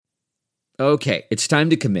Okay, it's time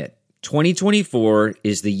to commit. 2024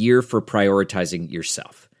 is the year for prioritizing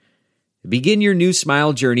yourself. Begin your new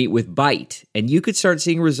smile journey with Byte, and you could start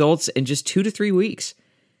seeing results in just 2 to 3 weeks.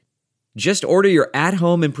 Just order your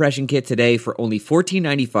at-home impression kit today for only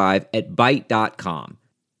 $14.95 at Byte.com.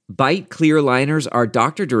 Byte clear aligners are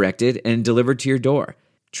doctor-directed and delivered to your door.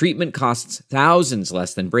 Treatment costs thousands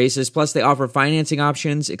less than braces, plus they offer financing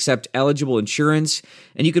options, accept eligible insurance,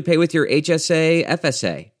 and you could pay with your HSA,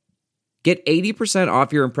 FSA. Get 80%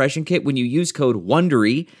 off your impression kit when you use code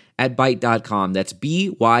WONDERY at Byte.com. That's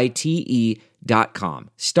BYTE.com.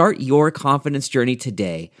 Start your confidence journey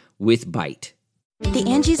today with Byte. The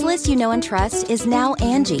Angie's List you know and trust is now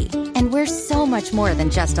Angie, and we're so much more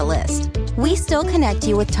than just a list. We still connect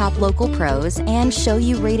you with top local pros and show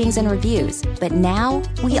you ratings and reviews, but now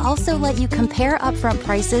we also let you compare upfront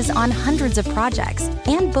prices on hundreds of projects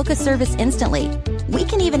and book a service instantly. We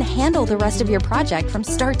can even handle the rest of your project from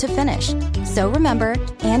start to finish. So remember,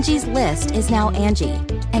 Angie's List is now Angie,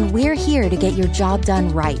 and we're here to get your job done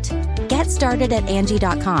right. Get started at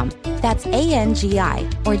Angie.com. That's ANGI,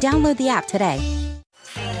 or download the app today.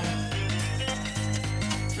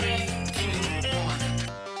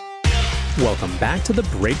 Welcome back to The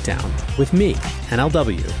Breakdown with me,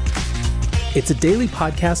 NLW. It's a daily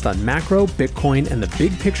podcast on macro, Bitcoin, and the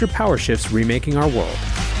big picture power shifts remaking our world.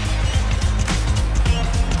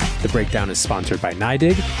 The Breakdown is sponsored by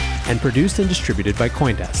NYDIG and produced and distributed by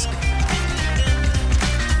CoinDesk.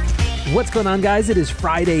 What's going on, guys? It is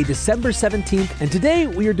Friday, December 17th, and today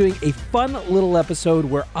we are doing a fun little episode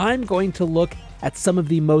where I'm going to look at some of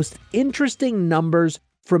the most interesting numbers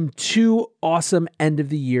from 2 awesome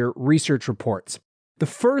end-of-the-year research reports. The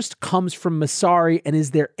first comes from Messari and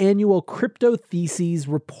is their annual Crypto Theses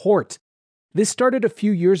report. This started a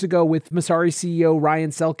few years ago with Messari CEO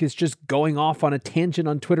Ryan Selkis just going off on a tangent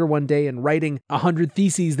on Twitter one day and writing 100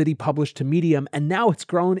 theses that he published to Medium, and now it's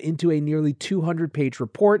grown into a nearly 200-page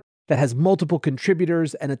report that has multiple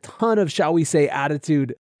contributors and a ton of, shall we say,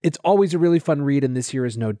 attitude. It's always a really fun read, and this year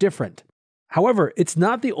is no different. However, it's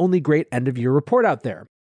not the only great end-of-year report out there.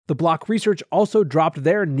 The Block Research also dropped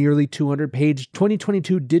their nearly 200-page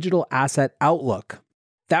 2022 Digital Asset Outlook.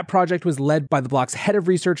 That project was led by the Block's head of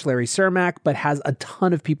research, Larry Cermak, but has a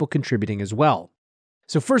ton of people contributing as well.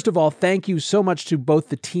 So first of all, thank you so much to both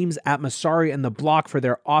the teams at Messari and the Block for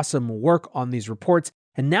their awesome work on these reports.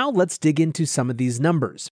 And now let's dig into some of these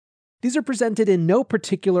numbers. These are presented in no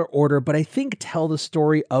particular order, but I think tell the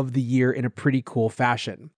story of the year in a pretty cool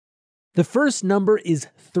fashion. The first number is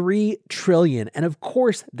 3 trillion, and of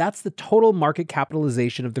course, that's the total market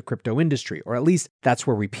capitalization of the crypto industry, or at least that's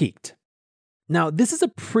where we peaked. Now, this is a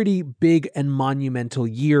pretty big and monumental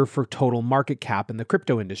year for total market cap in the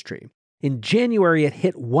crypto industry. In January, it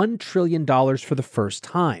hit $1 trillion for the first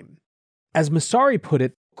time. As Messari put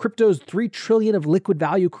it, crypto's 3 trillion of liquid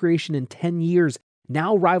value creation in 10 years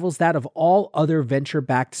now rivals that of all other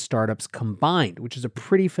venture-backed startups combined, which is a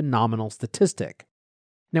pretty phenomenal statistic.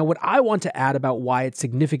 Now, what I want to add about why it's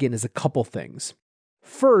significant is a couple things.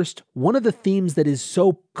 First, one of the themes that is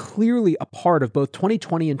so clearly a part of both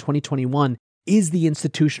 2020 and 2021 is the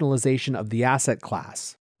institutionalization of the asset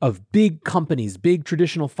class, of big companies, big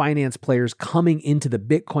traditional finance players coming into the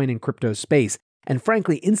Bitcoin and crypto space. And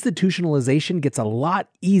frankly, institutionalization gets a lot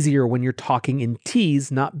easier when you're talking in T's,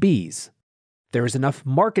 not B's. There is enough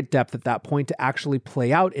market depth at that point to actually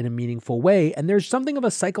play out in a meaningful way, and there's something of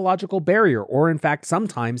a psychological barrier, or in fact,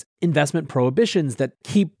 sometimes investment prohibitions that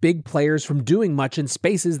keep big players from doing much in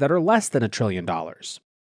spaces that are less than $1 trillion.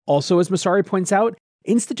 Also, as Messari points out,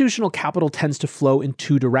 institutional capital tends to flow in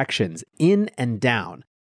 2 directions, in and down.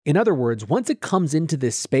 In other words, once it comes into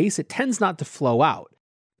this space, it tends not to flow out.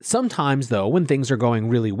 Sometimes, though, when things are going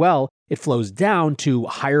really well, it flows down to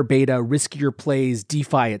higher beta, riskier plays,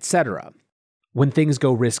 DeFi, etc. When things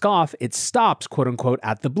go risk off, it stops, quote unquote,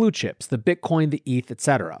 at the blue chips, the Bitcoin, the ETH,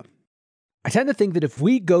 etc. I tend to think that if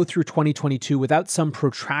we go through 2022 without some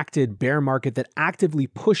protracted bear market that actively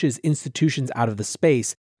pushes institutions out of the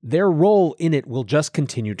space, their role in it will just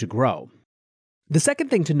continue to grow. The second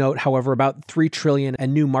thing to note, however, about 3 trillion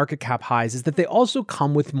and new market cap highs is that they also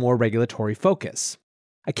come with more regulatory focus.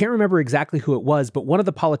 I can't remember exactly who it was, but one of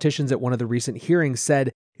the politicians at one of the recent hearings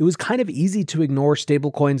said it was kind of easy to ignore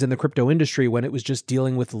stablecoins in the crypto industry when it was just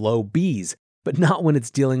dealing with low Bs, but not when it's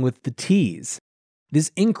dealing with the Ts.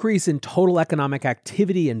 This increase in total economic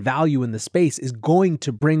activity and value in the space is going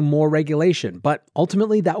to bring more regulation, but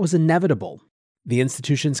ultimately that was inevitable. The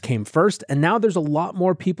institutions came first, and now there's a lot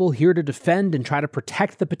more people here to defend and try to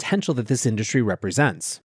protect the potential that this industry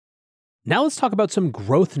represents. Now let's talk about some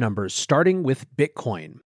growth numbers, starting with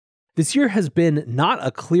Bitcoin. This year has been not a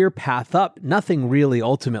clear path up, nothing really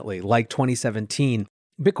ultimately, like 2017.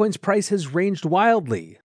 Bitcoin's price has ranged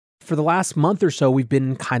wildly. For the last month or so, we've been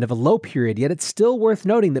in kind of a low period, yet it's still worth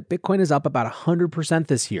noting that Bitcoin is up about 100%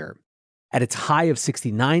 this year. At its high of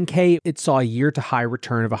 69K, it saw a year-to-high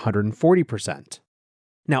return of 140%.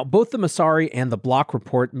 Now, both the Messari and the Block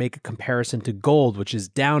report make a comparison to gold, which is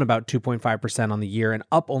down about 2.5% on the year and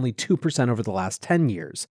up only 2% over the last 10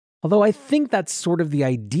 years. Although I think that's sort of the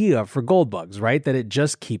idea for gold bugs, right? That it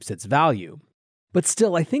just keeps its value. But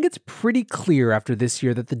still, I think it's pretty clear after this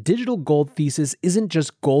year that the digital gold thesis isn't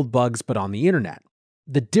just gold bugs, but on the internet.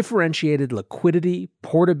 The differentiated liquidity,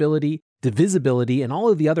 portability, divisibility, and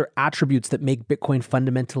all of the other attributes that make Bitcoin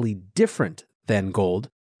fundamentally different than gold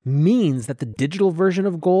means that the digital version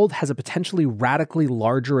of gold has a potentially radically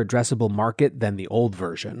larger addressable market than the old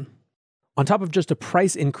version. On top of just a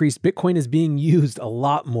price increase, Bitcoin is being used a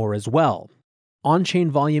lot more as well. On-chain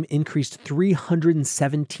volume increased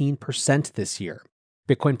 317% this year.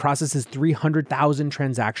 Bitcoin processes 300,000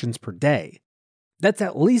 transactions per day. That's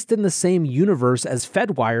at least in the same universe as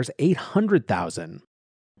Fedwire's 800,000.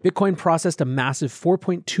 Bitcoin processed a massive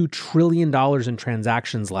 $4.2 trillion in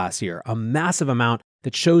transactions last year, a massive amount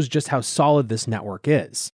that shows just how solid this network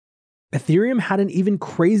is. Ethereum had an even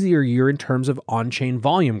crazier year in terms of on-chain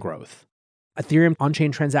volume growth. Ethereum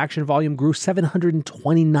on-chain transaction volume grew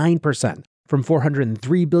 729%, from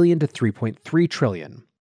 403 billion to 3.3 trillion.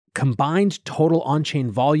 Combined total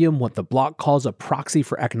on-chain volume, what the block calls a proxy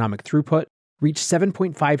for economic throughput, reached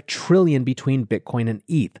 7.5 trillion between Bitcoin and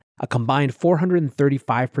ETH, a combined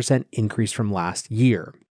 435% increase from last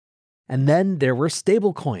year. And then there were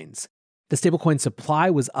stablecoins. The stablecoin supply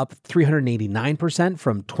was up 389%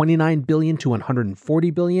 from 29 billion to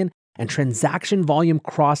 140 billion, and transaction volume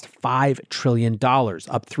crossed $5 trillion,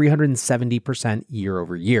 up 370% year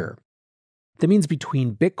over year. That means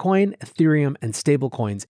between Bitcoin, Ethereum, and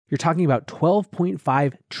stablecoins, you're talking about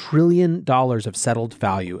 $12.5 trillion of settled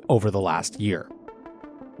value over the last year.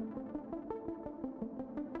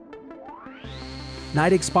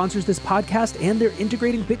 NYDIG sponsors this podcast, and they're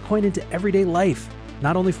integrating Bitcoin into everyday life,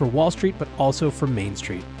 not only for Wall Street, but also for Main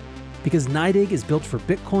Street. Because NYDIG is built for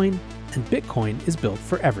Bitcoin, and Bitcoin is built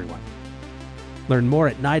for everyone. Learn more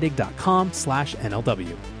at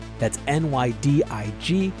NYDIG.com/NLW. That's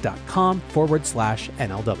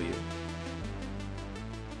NYDIG.com/NLW.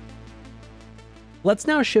 Let's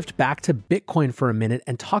now shift back to Bitcoin for a minute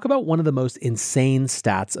and talk about one of the most insane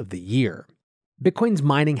stats of the year. Bitcoin's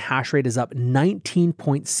mining hash rate is up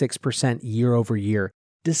 19.6% year over year,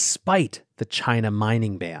 despite the China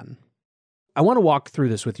mining ban. I want to walk through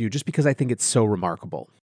this with you just because I think it's so remarkable.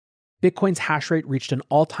 Bitcoin's hash rate reached an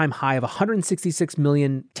all-time high of 166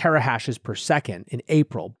 million terahashes per second in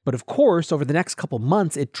April, but of course, over the next couple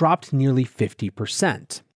months, it dropped nearly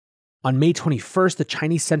 50%. On May 21st, the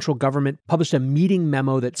Chinese central government published a meeting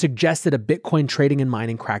memo that suggested a Bitcoin trading and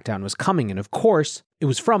mining crackdown was coming, and of course, it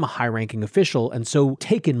was from a high-ranking official and so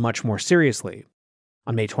taken much more seriously.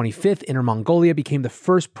 On May 25th, Inner Mongolia became the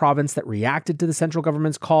first province that reacted to the central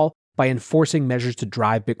government's call by enforcing measures to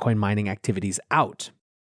drive Bitcoin mining activities out.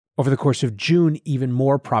 Over the course of June, even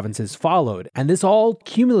more provinces followed, and this all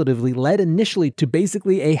cumulatively led initially to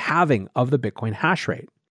basically a halving of the Bitcoin hash rate.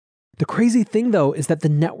 The crazy thing, though, is that the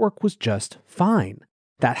network was just fine.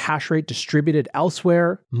 That hash rate distributed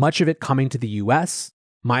elsewhere, much of it coming to the US.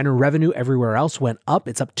 Miner revenue everywhere else went up.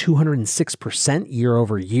 It's up 206% year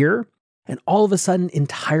over year. And all of a sudden,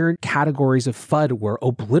 entire categories of FUD were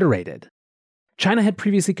obliterated. China had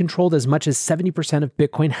previously controlled as much as 70% of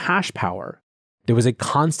Bitcoin hash power. There was a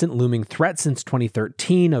constant looming threat since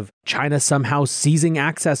 2013 of China somehow seizing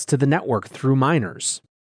access to the network through miners.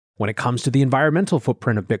 When it comes to the environmental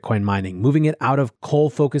footprint of Bitcoin mining, moving it out of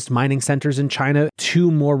coal-focused mining centers in China to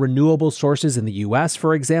more renewable sources in the US,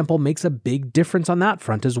 for example, makes a big difference on that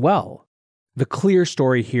front as well. The clear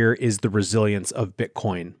story here is the resilience of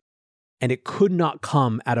Bitcoin, and it could not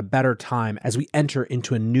come at a better time as we enter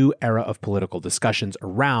into a new era of political discussions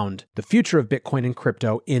around the future of Bitcoin and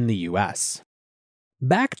crypto in the US.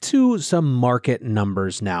 Back to some market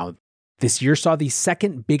numbers now. This year saw the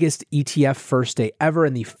second biggest ETF first day ever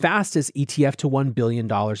and the fastest ETF to $1 billion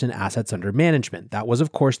in assets under management. That was,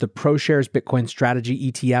 of course, the ProShares Bitcoin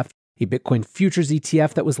Strategy ETF, a Bitcoin futures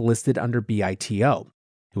ETF that was listed under BITO.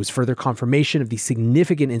 It was further confirmation of the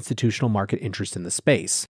significant institutional market interest in the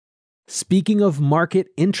space. Speaking of market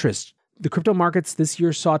interest, the crypto markets this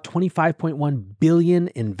year saw $25.1 billion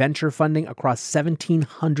in venture funding across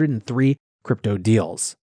 1,703 crypto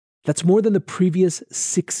deals. That's more than the previous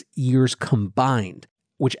 6 years combined,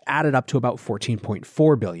 which added up to about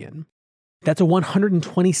 $14.4 billion. That's a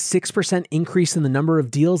 126% increase in the number of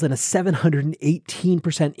deals and a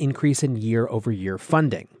 718% increase in year-over-year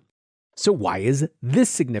funding. So why is this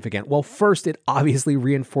significant? Well, first, it obviously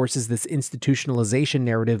reinforces this institutionalization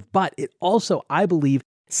narrative, but it also, I believe,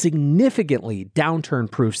 significantly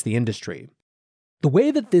downturn-proofs the industry. The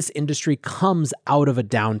way that this industry comes out of a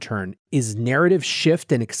downturn is narrative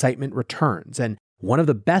shift and excitement returns, and one of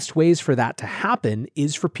the best ways for that to happen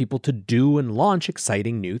is for people to do and launch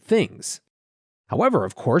exciting new things. However,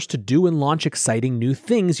 of course, to do and launch exciting new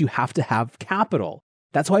things, you have to have capital.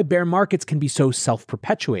 That's why bear markets can be so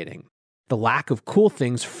self-perpetuating. The lack of cool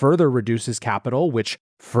things further reduces capital, which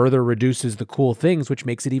further reduces the cool things, which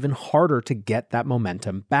makes it even harder to get that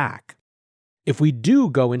momentum back. If we do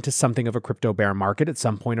go into something of a crypto bear market at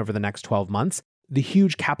some point over the next 12 months, the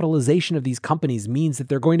huge capitalization of these companies means that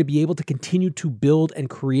they're going to be able to continue to build and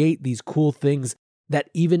create these cool things that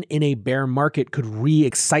even in a bear market could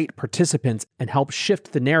re-excite participants and help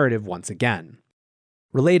shift the narrative once again.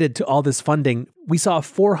 Related to all this funding, we saw a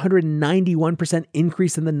 491%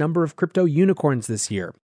 increase in the number of crypto unicorns this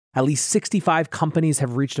year. At least 65 companies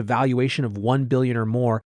have reached a valuation of $1 billion or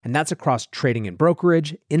more, and that's across trading and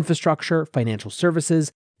brokerage, infrastructure, financial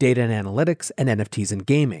services, data and analytics, and NFTs and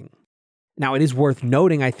gaming. Now, it is worth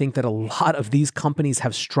noting, I think, that a lot of these companies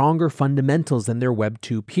have stronger fundamentals than their Web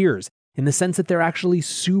 2 peers, in the sense that they're actually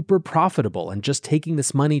super profitable and just taking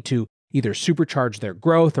this money to either supercharge their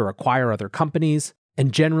growth or acquire other companies,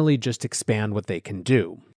 and generally just expand what they can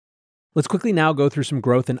do. Let's quickly now go through some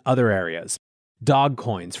growth in other areas. Dog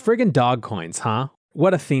coins. Friggin' dog coins, huh?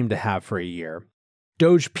 What a theme to have for a year.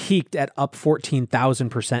 Doge peaked at up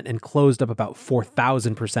 14,000% and closed up about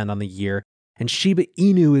 4,000% on the year, and Shiba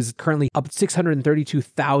Inu is currently up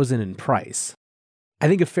 632,000 in price. I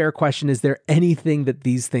think a fair question, is there anything that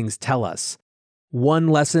these things tell us? One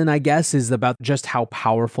lesson, I guess, is about just how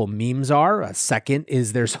powerful memes are. A second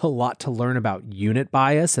is there's a lot to learn about unit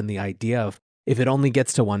bias and the idea of if it only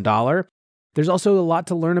gets to $1. There's also a lot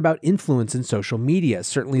to learn about influence in social media.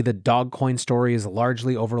 Certainly the Dogecoin story is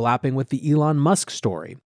largely overlapping with the Elon Musk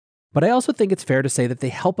story. But I also think it's fair to say that they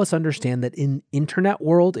help us understand that in internet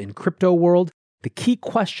world, in crypto world, the key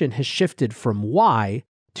question has shifted from why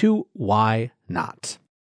to why not.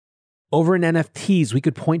 Over in NFTs, we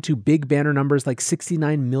could point to big banner numbers like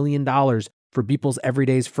 $69 million for Beeple's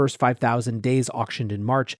Everyday's first 5,000 days auctioned in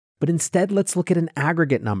March, but instead let's look at an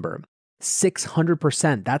aggregate number.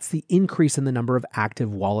 600%, that's the increase in the number of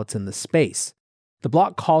active wallets in the space. The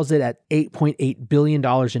block calls it at $8.8 billion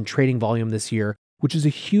in trading volume this year, which is a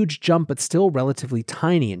huge jump but still relatively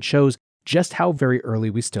tiny and shows just how very early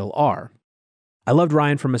we still are. I loved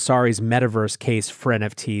Ryan from Messari's metaverse case for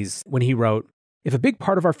NFTs when he wrote, "If a big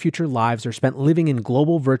part of our future lives are spent living in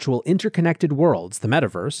global virtual interconnected worlds, the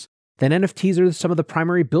metaverse, then NFTs are some of the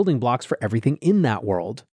primary building blocks for everything in that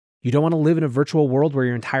world. You don't want to live in a virtual world where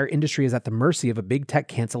your entire industry is at the mercy of a big tech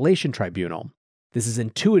cancellation tribunal. This is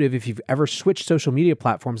intuitive if you've ever switched social media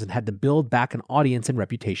platforms and had to build back an audience and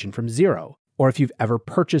reputation from zero, or if you've ever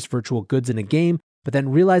purchased virtual goods in a game but then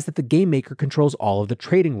realized that the game maker controls all of the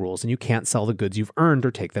trading rules and you can't sell the goods you've earned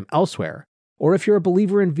or take them elsewhere. Or if you're a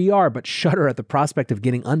believer in VR but shudder at the prospect of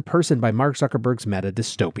getting unpersoned by Mark Zuckerberg's meta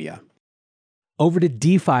dystopia." Over to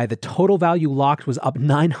DeFi, the total value locked was up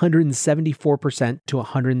 974% to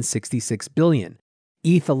 $166 billion.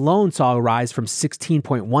 ETH alone saw a rise from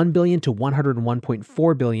 $16.1 billion to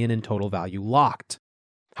 $101.4 billion in total value locked.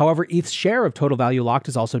 However, ETH's share of total value locked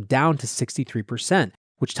is also down to 63%,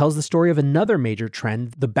 which tells the story of another major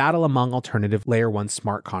trend, the battle among alternative Layer 1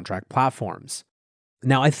 smart contract platforms.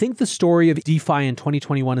 Now, I think the story of DeFi in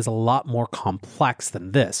 2021 is a lot more complex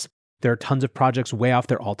than this. There are tons of projects way off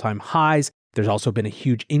their all-time highs. There's also been a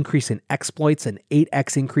huge increase in exploits, an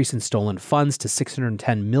 8x increase in stolen funds to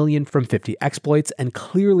 610 million from 50 exploits, and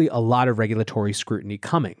clearly a lot of regulatory scrutiny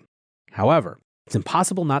coming. However, it's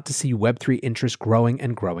impossible not to see Web3 interest growing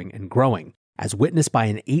and growing and growing, as witnessed by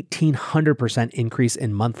an 1,800% increase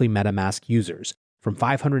in monthly MetaMask users, from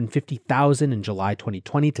 550,000 in July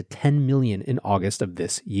 2020 to 10 million in August of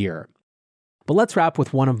this year. But let's wrap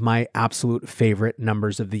with one of my absolute favorite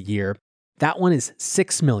numbers of the year. That one is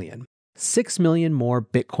 6 million. 6 million more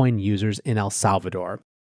Bitcoin users in El Salvador.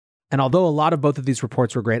 And although a lot of both of these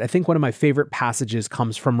reports were great, I think one of my favorite passages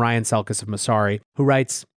comes from Ryan Selkis of Messari, who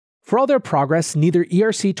writes, "For all their progress, neither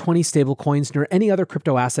ERC20 stablecoins nor any other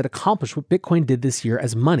crypto asset accomplished what Bitcoin did this year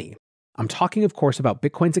as money. I'm talking, of course, about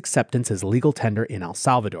Bitcoin's acceptance as legal tender in El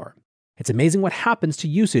Salvador. It's amazing what happens to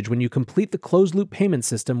usage when you complete the closed-loop payment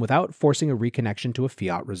system without forcing a reconnection to a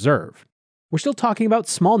fiat reserve. We're still talking about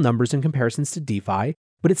small numbers in comparisons to DeFi,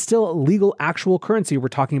 but it's still a legal actual currency we're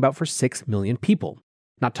talking about for 6 million people.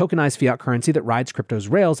 not tokenized fiat currency that rides crypto's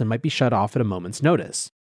rails and might be shut off at a moment's notice.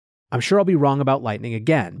 I'm sure I'll be wrong about Lightning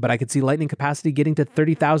again, but I could see Lightning capacity getting to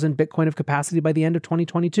 30,000 Bitcoin of capacity by the end of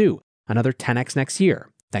 2022, another 10x next year,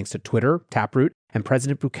 thanks to Twitter, Taproot, and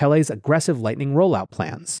President Bukele's aggressive Lightning rollout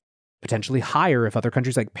plans. Potentially higher if other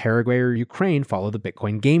countries like Paraguay or Ukraine follow the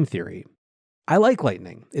Bitcoin game theory. I like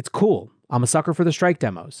Lightning. It's cool. I'm a sucker for the strike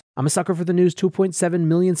demos. I'm a sucker for the news 2.7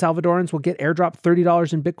 million Salvadorans will get airdropped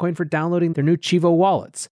 $30 in Bitcoin for downloading their new Chivo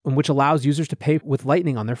wallets, which allows users to pay with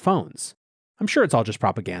Lightning on their phones. I'm sure it's all just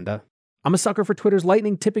propaganda. I'm a sucker for Twitter's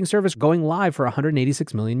Lightning tipping service going live for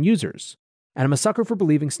 186 million users. And I'm a sucker for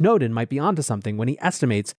believing Snowden might be onto something when he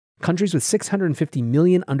estimates countries with 650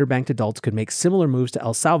 million underbanked adults could make similar moves to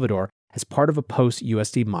El Salvador as part of a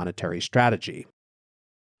post-USD monetary strategy.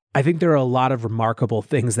 I think there are a lot of remarkable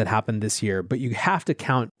things that happened this year, but you have to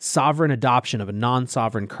count sovereign adoption of a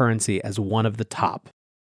non-sovereign currency as one of the top.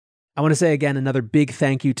 I want to say again another big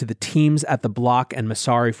thank you to the teams at The Block and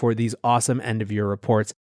Messari for these awesome end-of-year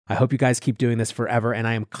reports. I hope you guys keep doing this forever, and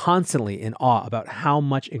I am constantly in awe about how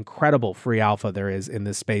much incredible free alpha there is in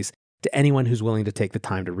this space to anyone who's willing to take the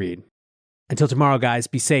time to read. Until tomorrow, guys,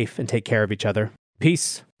 be safe and take care of each other.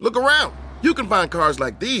 Peace. Look around. You can find cars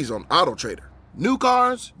like these on AutoTrader. New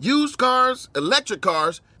cars, used cars, electric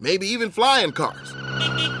cars, maybe even flying cars.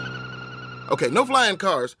 Okay, no flying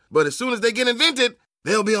cars, but as soon as they get invented,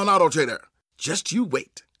 they'll be on AutoTrader. Just you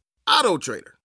wait. AutoTrader.